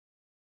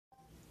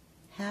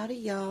Howdy,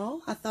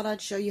 y'all. I thought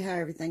I'd show you how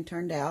everything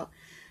turned out.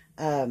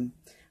 On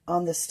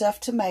the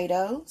stuffed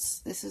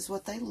tomatoes, this is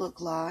what they look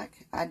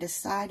like. I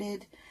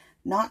decided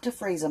not to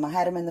freeze them. I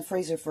had them in the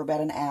freezer for about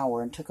an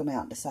hour and took them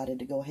out and decided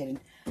to go ahead and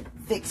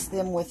fix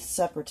them with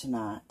supper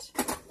tonight.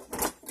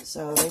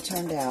 So they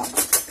turned out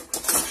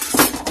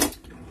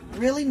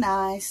really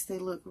nice. They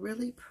look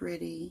really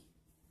pretty.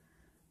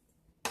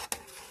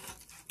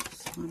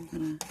 So I'm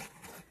going to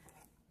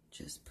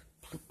just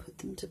put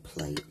them to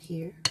plate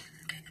here.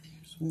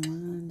 There's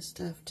one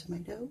stuffed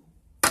tomato.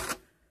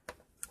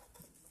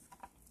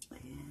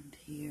 And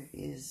here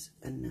is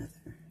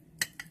another.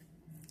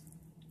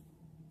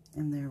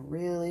 And they're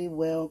really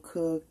well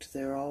cooked.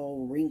 They're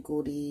all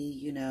wrinkledy,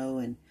 you know,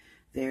 and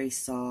very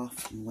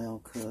soft and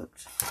well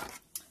cooked.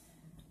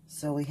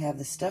 So we have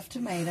the stuffed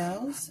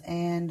tomatoes,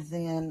 and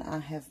then I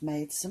have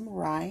made some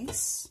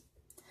rice.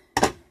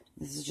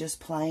 This is just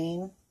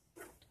plain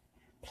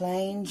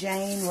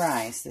Jane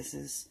rice. This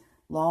is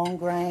long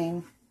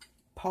grain,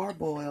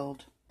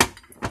 parboiled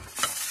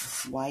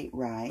white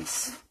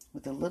rice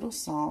with a little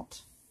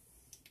salt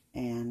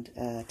and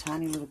a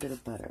tiny little bit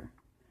of butter.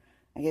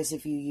 I guess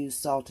if you use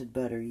salted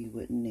butter, you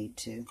wouldn't need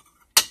to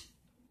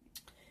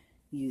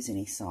use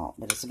any salt,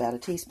 but it's about a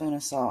teaspoon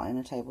of salt and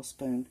a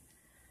tablespoon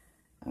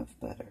of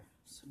butter.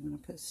 So I'm going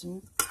to put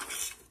some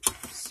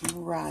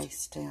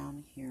rice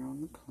down here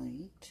on the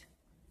plate.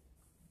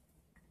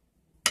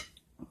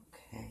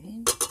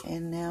 Okay,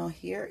 and now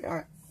here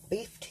are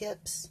beef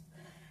tips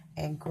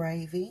and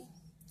gravy.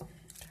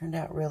 Turned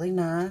out really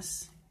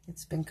nice.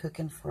 It's been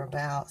cooking for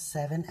about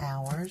 7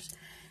 hours.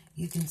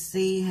 You can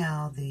see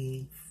how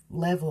the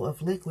level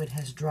of liquid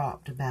has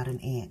dropped about an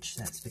inch.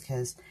 That's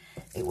because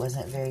it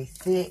wasn't very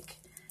thick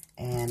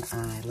and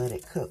I let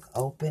it cook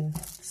open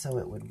so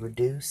it would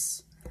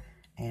reduce,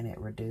 and it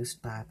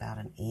reduced by about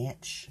an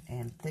inch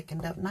and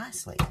thickened up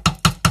nicely.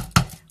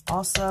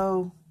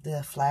 Also,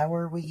 the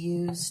flour we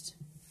used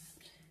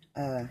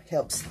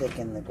helps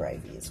thicken the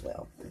gravy as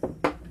well.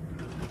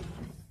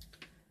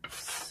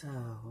 So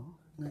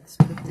let's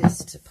put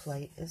this to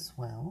plate as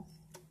well.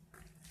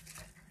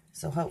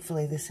 So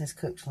hopefully this has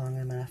cooked long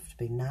enough to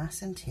be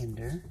nice and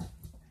tender.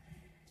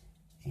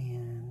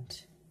 And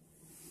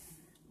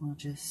we'll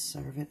just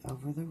serve it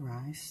over the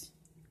rice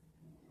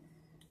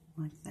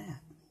like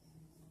that.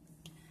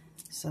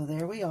 So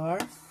there we are,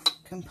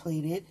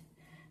 completed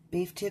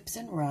beef tips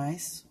and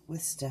rice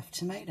with stuffed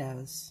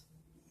tomatoes.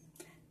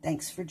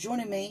 Thanks for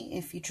joining me.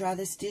 If you try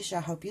this dish,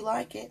 I hope you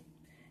like it.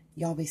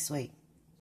 Y'all be sweet.